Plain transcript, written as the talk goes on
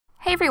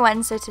Hey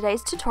everyone, so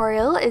today's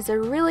tutorial is a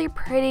really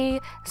pretty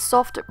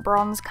soft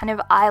bronze kind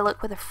of eye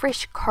look with a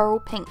fresh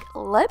coral pink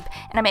lip,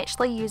 and I'm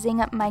actually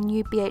using my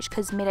new BH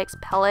Cosmetics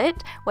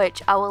palette,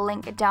 which I will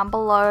link down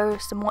below,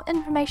 some more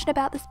information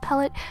about this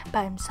palette. But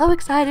I'm so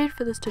excited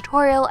for this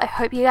tutorial. I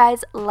hope you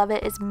guys love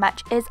it as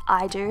much as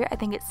I do. I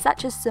think it's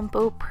such a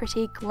simple,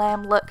 pretty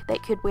glam look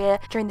that you could wear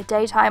during the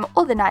daytime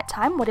or the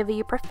nighttime, whatever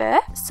you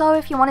prefer. So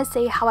if you want to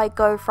see how I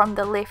go from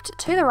the left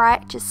to the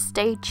right, just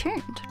stay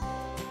tuned.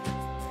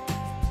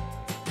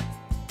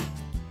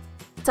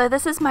 So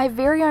this is my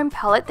very own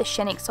palette, the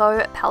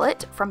Shaaanxo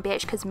palette from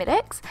BH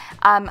Cosmetics.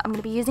 I'm going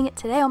to be using it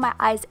today on my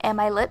eyes and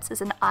my lips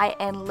as an eye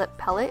and lip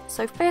palette.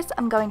 So first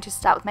I'm going to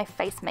start with my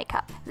face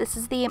makeup. This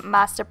is the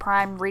Master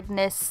Prime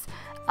Redness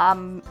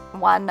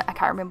one. I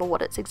can't remember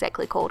what it's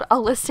exactly called.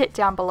 I'll list it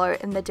down below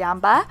in the down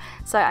bar.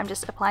 So I'm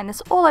just applying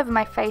this all over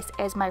my face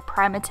as my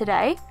primer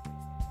today.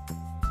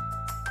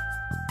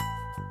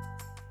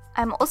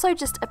 I'm also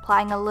just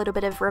applying a little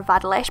bit of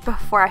Revitalash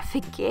before I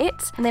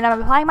forget, and then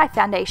I'm applying my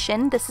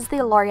foundation. This is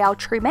the L'Oreal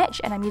True Match,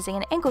 and I'm using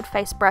an angled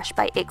face brush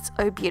by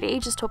XO Beauty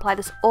just to apply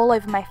this all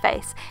over my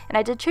face. And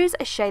I did choose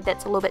a shade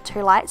that's a little bit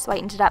too light, so I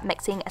ended up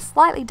mixing a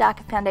slightly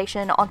darker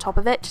foundation on top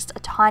of it, just a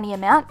tiny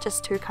amount,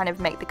 just to kind of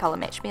make the colour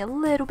match me a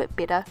little bit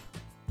better.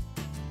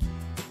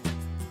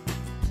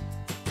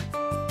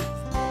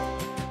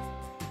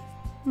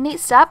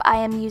 Next up, I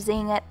am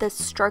using this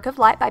Stroke of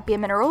Light by Bare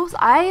Minerals.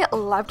 I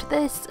loved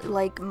this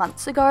like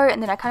months ago,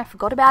 and then I kind of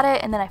forgot about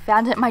it, and then I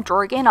found it in my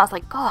drawer again. I was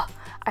like, oh,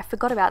 I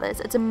forgot about this.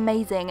 It's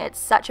amazing. It's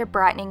such a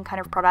brightening kind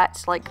of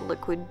product, like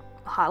liquid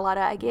highlighter,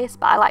 I guess,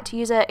 but I like to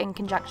use it in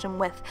conjunction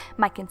with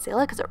my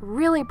concealer because it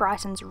really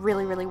brightens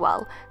really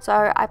well.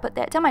 So I put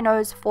that down my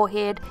nose,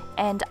 forehead,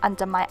 and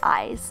under my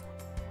eyes.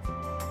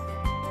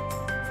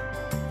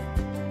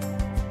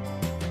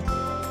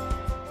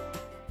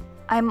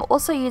 I'm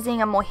also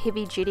using a more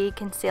heavy duty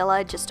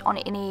concealer just on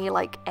any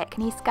like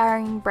acne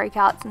scarring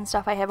breakouts and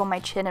stuff I have on my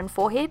chin and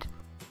forehead.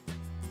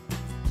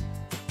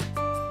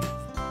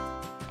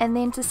 And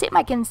then to set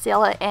my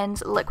concealer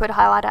and liquid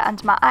highlighter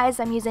under my eyes,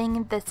 I'm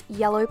using this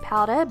yellow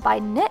powder by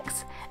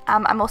NYX.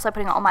 I'm also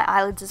putting it on my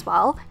eyelids as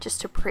well, just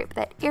to prep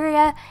that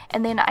area.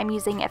 And then I'm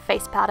using a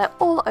face powder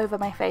all over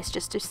my face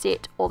just to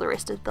set all the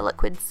rest of the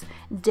liquids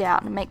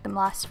down and make them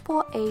last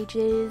for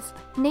ages.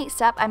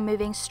 Next up, I'm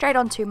moving straight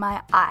onto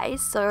my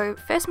eyes. So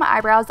first my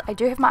eyebrows. I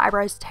do have my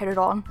eyebrows tatted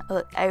on.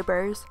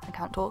 Eyebrows, I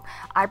can't talk.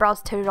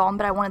 Eyebrows tatted on,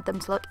 but I wanted them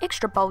to look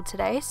extra bold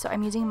today. So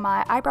I'm using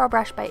my eyebrow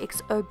brush by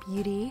XO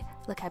Beauty.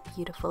 Look how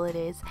beautiful it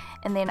is.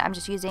 And then I'm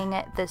just using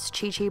this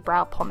Chi Chi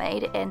brow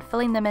pomade and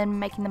filling them in,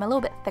 making them a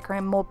little bit thicker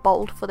and more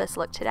bold for this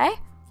look today.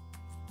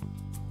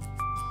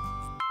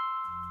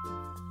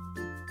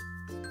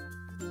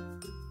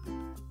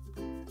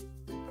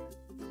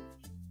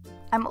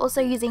 I'm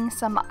also using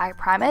some eye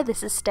primer.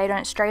 This is Stay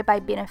Don't Stray by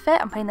Benefit.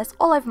 I'm putting this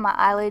all over my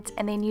eyelids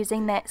and then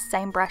using that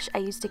same brush I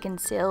used to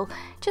conceal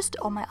just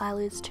on my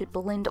eyelids to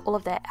blend all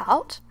of that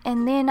out.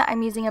 And then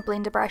I'm using a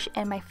blender brush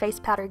and my face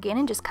powder again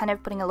and just kind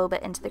of putting a little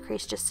bit into the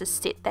crease just to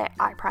set that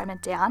eye primer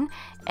down.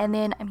 And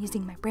then I'm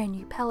using my brand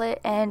new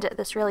palette and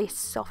this really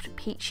soft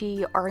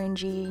peachy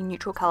orangey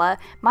neutral color.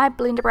 My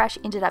blender brush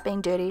ended up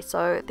being dirty,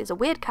 so there's a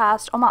weird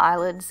cast on my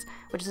eyelids,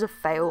 which is a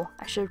fail.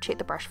 I should have checked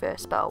the brush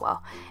first, but oh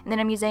well. And then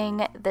I'm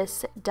using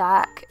this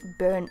dark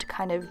burnt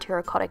kind of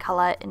terracotta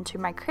color into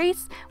my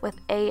crease with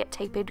a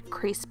tapered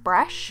crease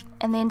brush,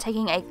 and then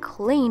taking a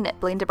clean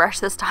blender brush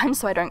this time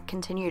so I don't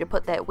continue to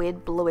put that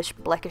weird bluish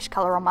blackish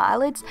color on my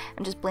eyelids.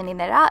 I'm just blending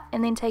that out,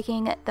 and then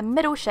taking the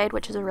middle shade,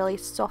 which is a really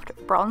soft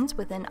bronze,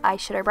 with an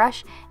eyeshadow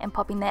brush and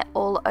popping that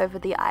all over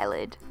the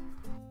eyelid.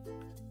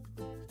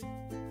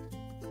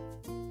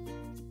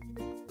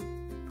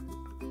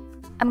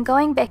 I'm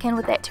going back in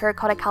with that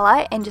terracotta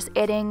colour and just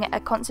adding a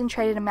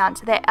concentrated amount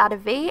to that outer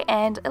V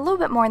and a little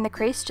bit more in the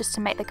crease just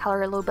to make the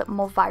colour a little bit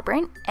more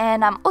vibrant.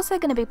 And I'm also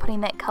going to be putting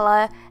that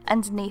colour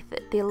underneath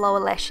the lower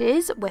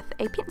lashes with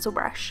a pencil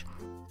brush.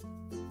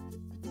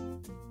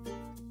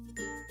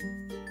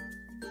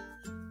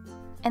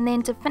 And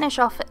then to finish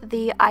off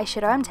the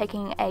eyeshadow, I'm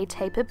taking a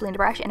tapered blender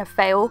brush and a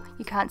fail.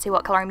 You can't see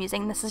what colour I'm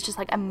using. This is just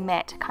like a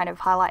matte kind of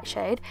highlight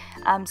shade.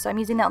 So I'm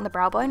using that on the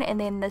brow bone, and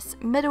then this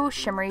middle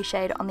shimmery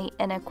shade on the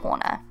inner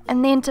corner.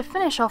 And then to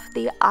finish off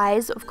the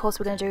eyes, of course,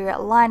 we're going to do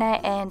liner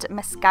and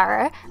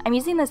mascara. I'm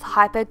using this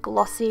hyper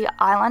glossy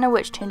eyeliner,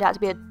 which turned out to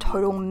be a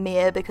total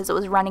mare because it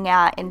was running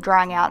out and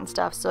drying out and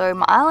stuff. So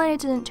my eyeliner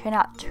didn't turn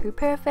out too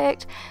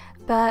perfect,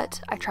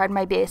 but I tried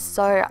my best.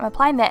 So I'm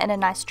applying that in a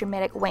nice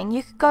dramatic wing.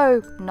 You could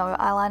go no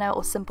eyeliner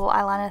or simple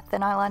eyeliner,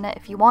 thin eyeliner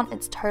if you want.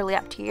 It's totally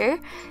up to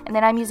you. And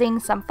then I'm using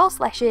some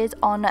false lashes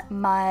on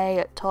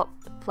my top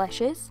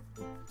lashes.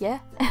 Yeah.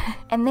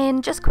 And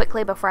then just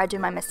quickly before I do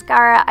my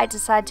mascara, I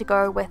decided to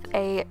go with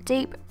a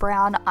deep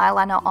brown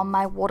eyeliner on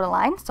my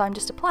waterline. So I'm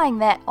just applying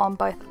that on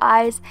both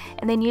eyes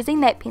and then using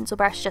that pencil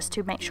brush just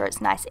to make sure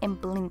it's nice and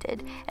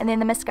blended. And then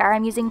the mascara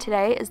I'm using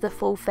today is the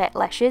Full Fat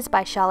Lashes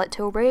by Charlotte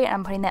Tilbury, and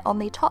I'm putting that on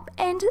the top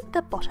and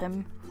the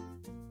bottom.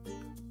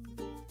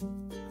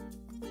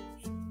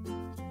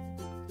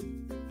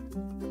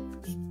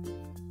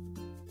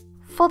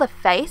 for the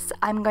face,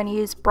 I'm going to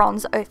use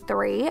Bronze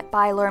 03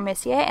 by Laura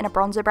Mercier and a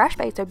bronzer brush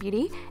by So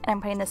Beauty, and I'm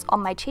putting this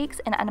on my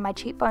cheeks and under my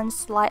cheekbones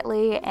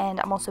slightly,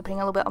 and I'm also putting a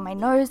little bit on my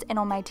nose and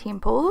on my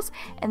temples.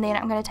 And then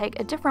I'm going to take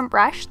a different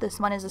brush. This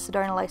one is a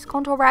Sedona Lace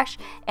contour brush,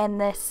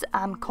 and this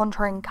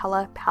contouring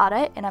color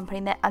powder, and I'm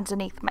putting that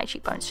underneath my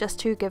cheekbones just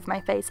to give my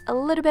face a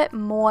little bit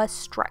more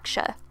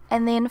structure.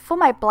 And then for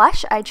my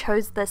blush, I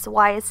chose this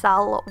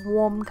YSL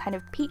warm kind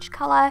of peach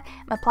color.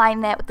 I'm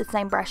applying that with the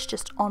same brush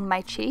just on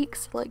my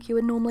cheeks, like you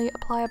would normally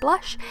apply a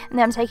blush. And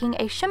then I'm taking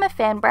a shimmer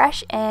fan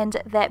brush and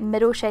that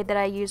middle shade that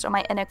I used on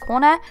my inner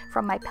corner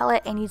from my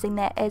palette and using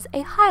that as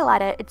a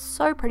highlighter. It's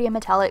so pretty and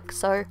metallic,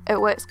 so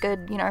it works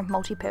good, you know,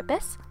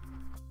 multi-purpose.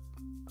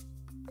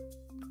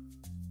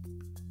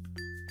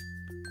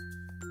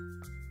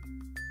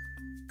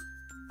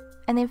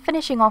 And then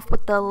finishing off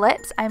with the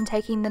lips, I'm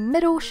taking the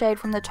middle shade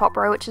from the top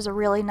row, which is a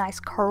really nice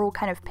coral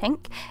kind of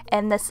pink,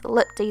 and this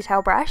lip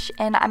detail brush,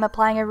 and I'm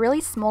applying a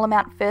really small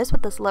amount first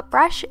with this lip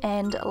brush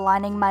and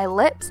lining my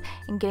lips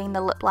and getting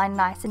the lip line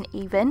nice and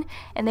even.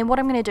 And then what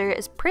I'm going to do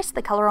is press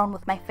the colour on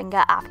with my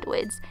finger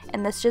afterwards,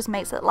 and this just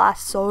makes it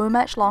last so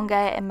much longer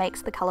and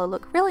makes the colour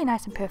look really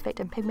nice and perfect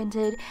and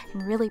pigmented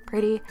and really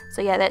pretty.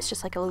 So yeah, that's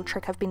just like a little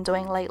trick I've been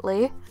doing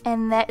lately.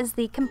 And that is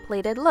the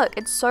completed look.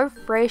 It's so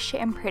fresh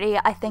and pretty.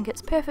 I think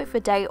it's perfect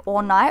for day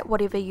or night,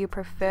 whatever you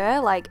prefer.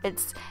 Like,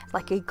 it's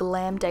like a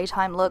glam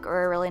daytime look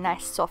or a really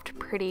nice soft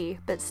pretty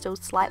but still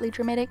slightly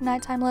dramatic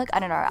nighttime look. I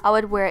don't know, I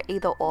would wear it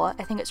either or.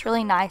 I think it's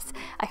really nice.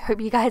 I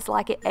hope you guys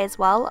like it as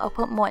well. I'll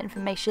put more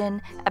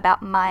information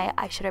about my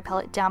eyeshadow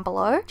palette down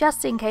below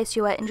just in case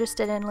you are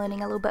interested in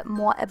learning a little bit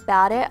more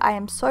about it. I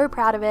am so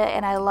proud of it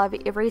and I love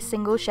every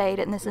single shade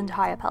in this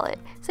entire palette.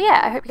 So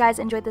yeah, I hope you guys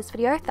enjoyed this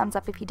video. Thumbs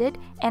up if you did,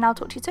 and I'll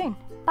talk to you soon.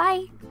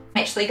 Bye!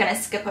 I'm actually going to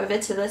skip over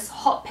to this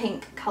hot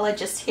pink colour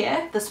just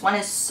here. This one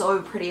is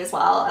so pretty as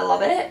well. I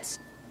love it.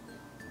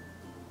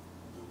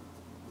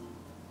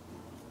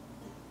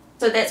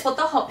 So that's what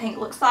the hot pink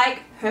looks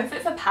like.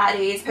 Perfect for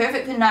parties,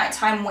 perfect for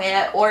nighttime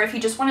wear, or if you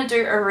just want to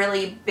do a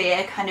really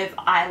bare kind of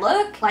eye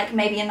look, like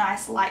maybe a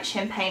nice light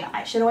champagne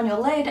eyeshadow on your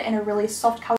lid and a really soft color